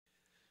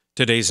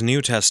Today's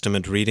New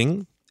Testament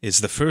reading is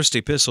the first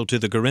epistle to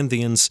the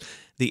Corinthians,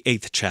 the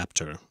 8th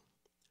chapter.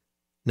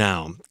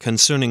 Now,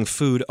 concerning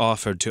food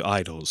offered to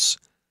idols,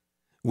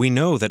 we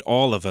know that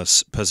all of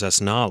us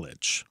possess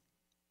knowledge.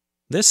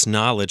 This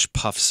knowledge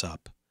puffs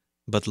up,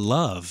 but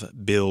love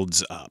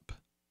builds up.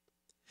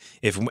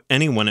 If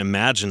anyone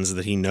imagines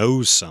that he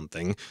knows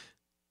something,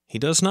 he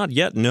does not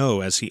yet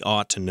know as he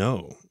ought to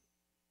know.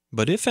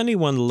 But if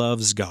anyone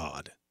loves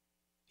God,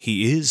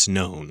 he is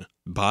known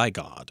by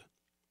God.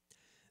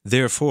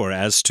 Therefore,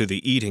 as to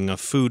the eating of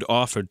food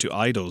offered to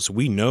idols,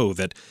 we know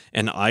that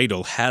an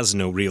idol has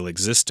no real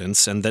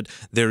existence, and that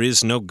there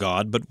is no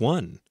God but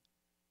one.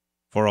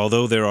 For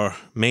although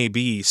may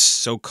be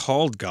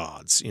so-called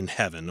gods in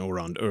heaven or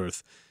on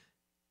earth,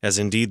 as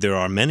indeed there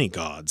are many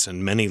gods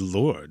and many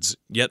lords,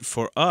 yet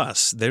for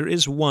us there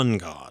is one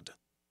God,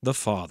 the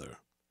Father,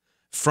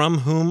 from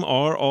whom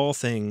are all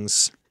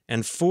things,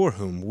 and for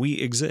whom we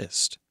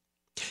exist,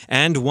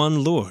 and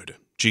one Lord,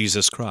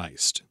 Jesus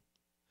Christ,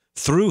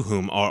 through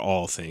whom are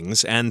all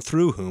things, and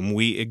through whom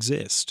we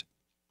exist.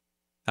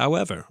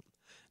 However,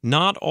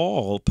 not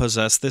all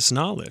possess this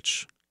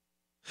knowledge,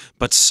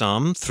 but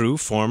some, through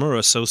former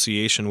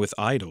association with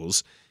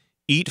idols,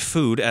 eat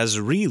food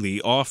as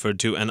really offered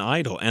to an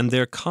idol, and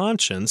their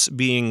conscience,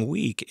 being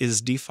weak,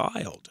 is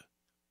defiled.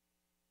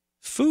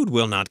 Food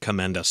will not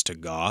commend us to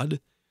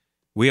God.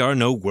 We are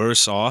no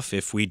worse off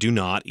if we do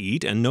not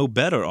eat, and no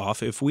better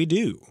off if we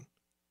do.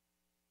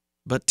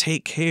 But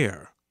take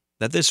care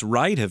that this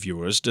right of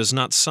yours does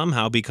not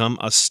somehow become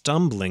a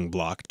stumbling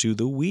block to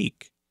the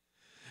weak.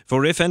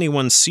 For if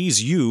anyone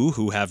sees you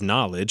who have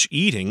knowledge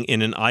eating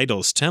in an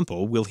idol's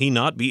temple, will he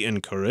not be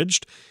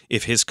encouraged,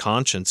 if his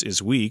conscience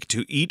is weak,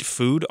 to eat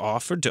food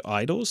offered to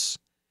idols?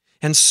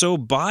 And so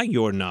by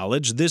your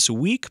knowledge this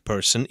weak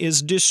person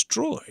is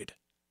destroyed,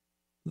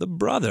 the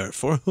brother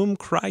for whom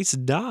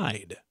Christ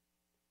died.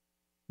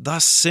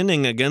 Thus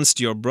sinning against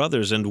your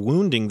brothers and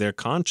wounding their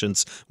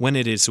conscience when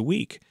it is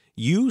weak,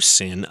 you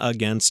sin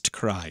against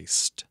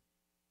Christ.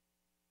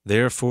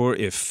 Therefore,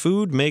 if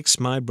food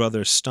makes my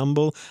brother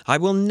stumble, I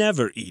will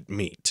never eat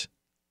meat,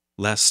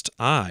 lest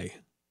I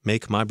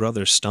make my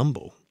brother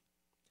stumble.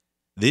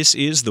 This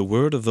is the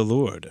word of the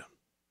Lord.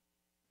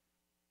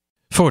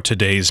 For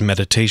today's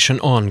meditation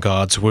on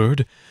God's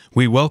Word,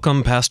 we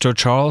welcome Pastor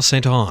Charles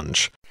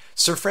St-Onge.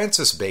 Sir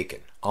Francis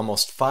Bacon,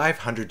 almost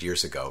 500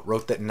 years ago,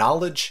 wrote that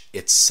knowledge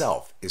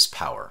itself is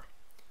power.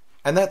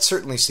 And that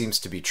certainly seems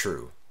to be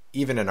true,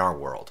 even in our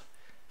world.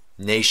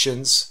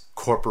 Nations,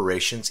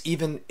 corporations,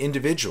 even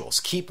individuals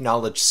keep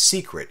knowledge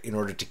secret in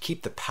order to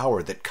keep the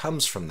power that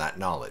comes from that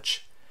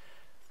knowledge.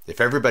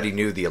 If everybody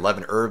knew the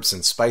 11 herbs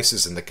and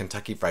spices in the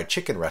Kentucky Fried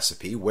Chicken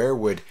recipe, where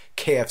would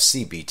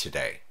KFC be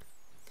today?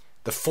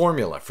 The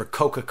formula for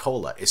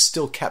Coca-Cola is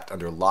still kept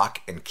under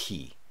lock and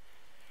key.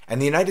 And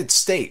the United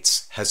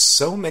States has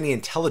so many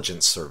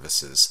intelligence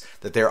services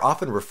that they are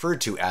often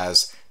referred to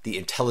as the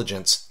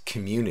intelligence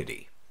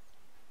community.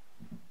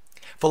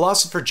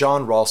 Philosopher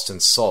John Ralston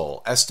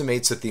Saul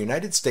estimates that the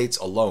United States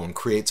alone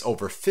creates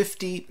over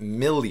 50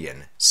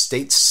 million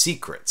state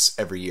secrets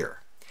every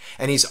year.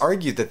 And he's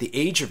argued that the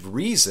age of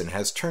reason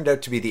has turned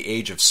out to be the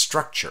age of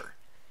structure.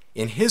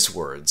 In his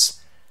words,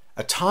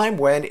 a time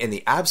when, in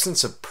the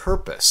absence of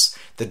purpose,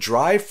 the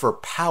drive for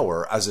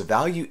power as a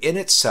value in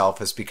itself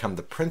has become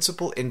the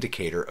principal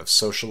indicator of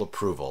social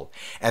approval,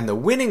 and the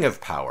winning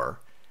of power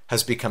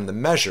has become the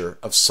measure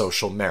of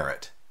social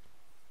merit.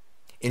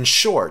 In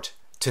short,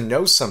 to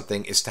know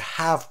something is to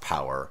have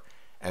power,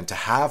 and to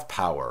have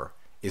power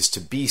is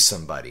to be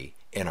somebody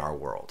in our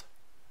world.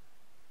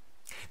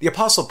 The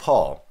Apostle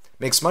Paul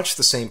makes much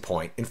the same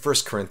point in 1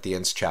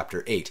 Corinthians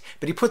chapter 8,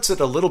 but he puts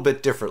it a little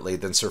bit differently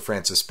than Sir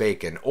Francis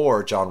Bacon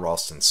or John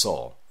Ralston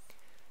Saul.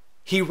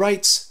 He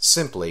writes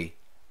simply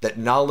that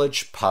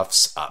knowledge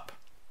puffs up.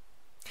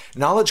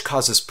 Knowledge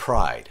causes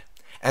pride,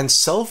 and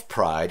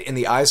self-pride in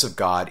the eyes of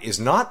God is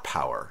not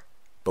power,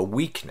 but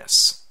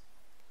weakness.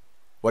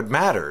 What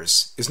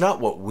matters is not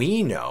what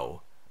we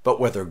know, but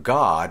whether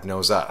God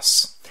knows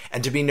us.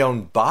 And to be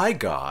known by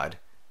God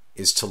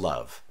is to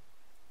love.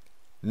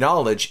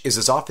 Knowledge is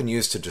as often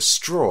used to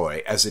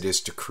destroy as it is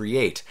to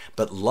create,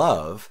 but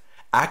love,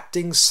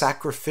 acting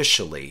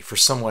sacrificially for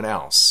someone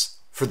else,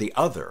 for the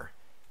other,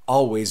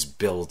 always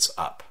builds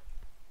up.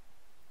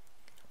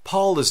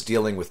 Paul is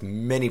dealing with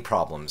many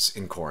problems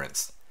in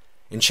Corinth.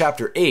 In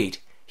chapter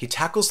 8, he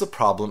tackles the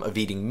problem of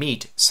eating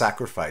meat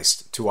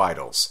sacrificed to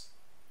idols.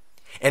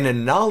 In a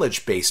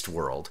knowledge-based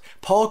world,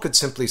 Paul could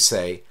simply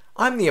say,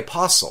 I'm the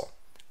apostle.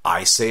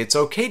 I say it's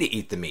okay to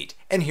eat the meat,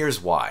 and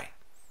here's why.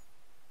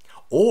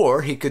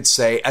 Or he could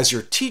say, as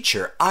your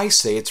teacher, I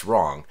say it's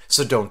wrong,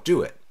 so don't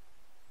do it.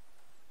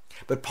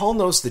 But Paul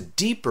knows the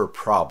deeper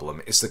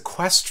problem is the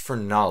quest for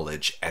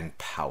knowledge and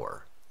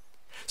power.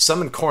 Some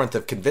in Corinth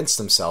have convinced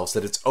themselves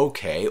that it's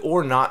okay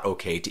or not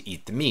okay to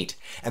eat the meat,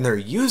 and they're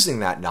using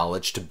that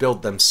knowledge to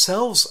build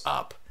themselves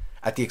up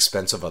at the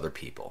expense of other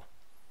people.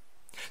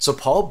 So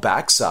Paul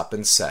backs up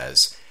and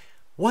says,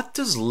 what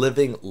does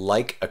living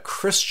like a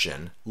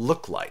Christian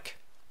look like?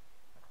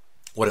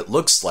 What it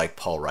looks like,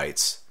 Paul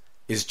writes,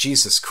 is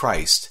Jesus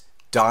Christ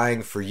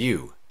dying for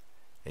you,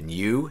 and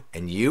you,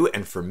 and you,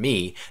 and for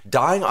me,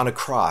 dying on a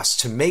cross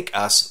to make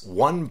us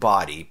one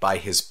body by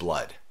his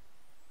blood.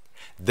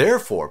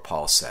 Therefore,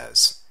 Paul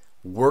says,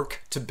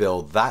 work to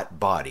build that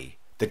body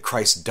that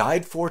Christ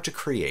died for to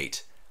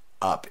create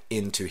up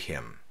into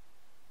him.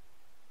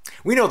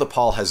 We know that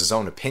Paul has his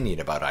own opinion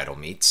about idol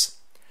meats.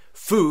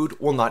 Food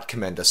will not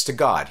commend us to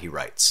God, he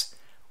writes.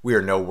 We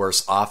are no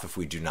worse off if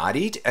we do not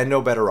eat, and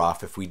no better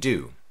off if we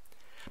do.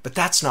 But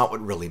that's not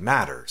what really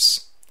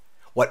matters.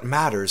 What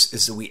matters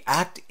is that we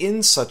act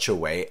in such a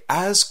way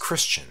as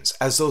Christians,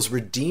 as those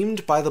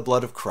redeemed by the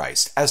blood of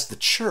Christ, as the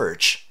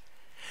church,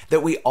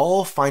 that we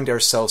all find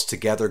ourselves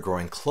together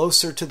growing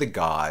closer to the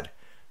God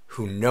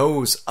who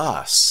knows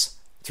us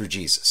through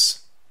Jesus.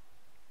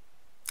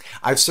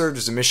 I've served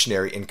as a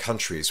missionary in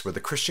countries where the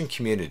Christian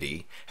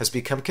community has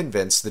become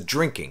convinced that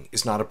drinking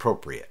is not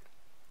appropriate.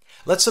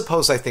 Let's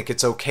suppose I think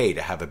it's okay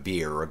to have a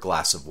beer or a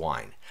glass of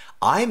wine.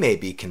 I may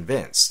be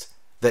convinced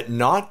that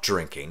not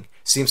drinking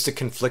seems to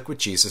conflict with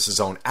Jesus'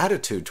 own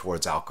attitude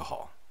towards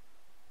alcohol.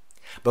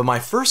 But my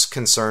first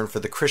concern for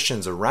the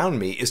Christians around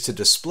me is to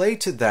display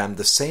to them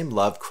the same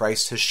love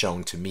Christ has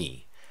shown to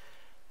me.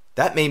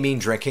 That may mean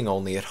drinking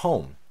only at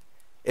home.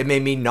 It may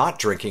mean not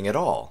drinking at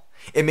all.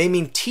 It may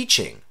mean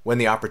teaching when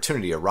the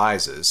opportunity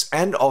arises,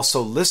 and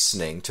also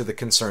listening to the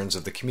concerns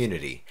of the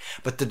community.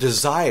 But the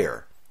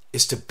desire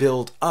is to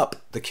build up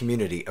the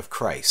community of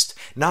Christ,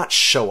 not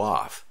show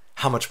off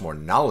how much more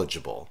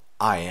knowledgeable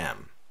I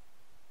am.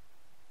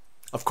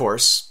 Of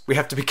course, we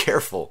have to be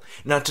careful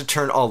not to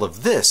turn all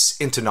of this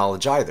into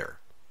knowledge either.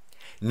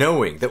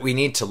 Knowing that we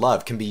need to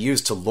love can be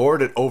used to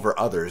lord it over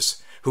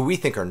others who we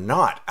think are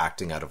not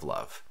acting out of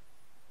love.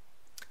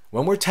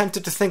 When we're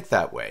tempted to think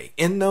that way,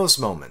 in those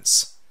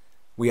moments,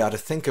 we ought to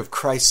think of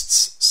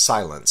Christ's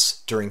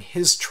silence during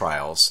his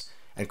trials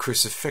and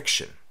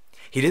crucifixion.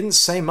 He didn't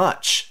say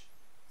much.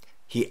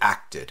 He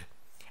acted.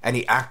 And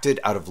he acted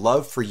out of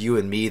love for you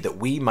and me, that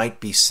we might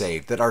be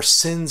saved, that our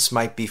sins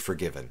might be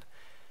forgiven.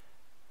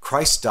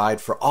 Christ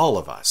died for all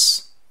of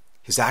us.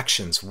 His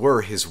actions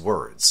were his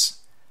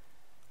words.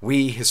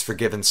 We, his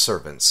forgiven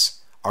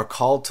servants, are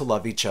called to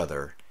love each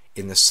other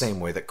in the same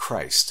way that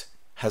Christ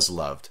has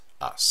loved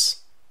us.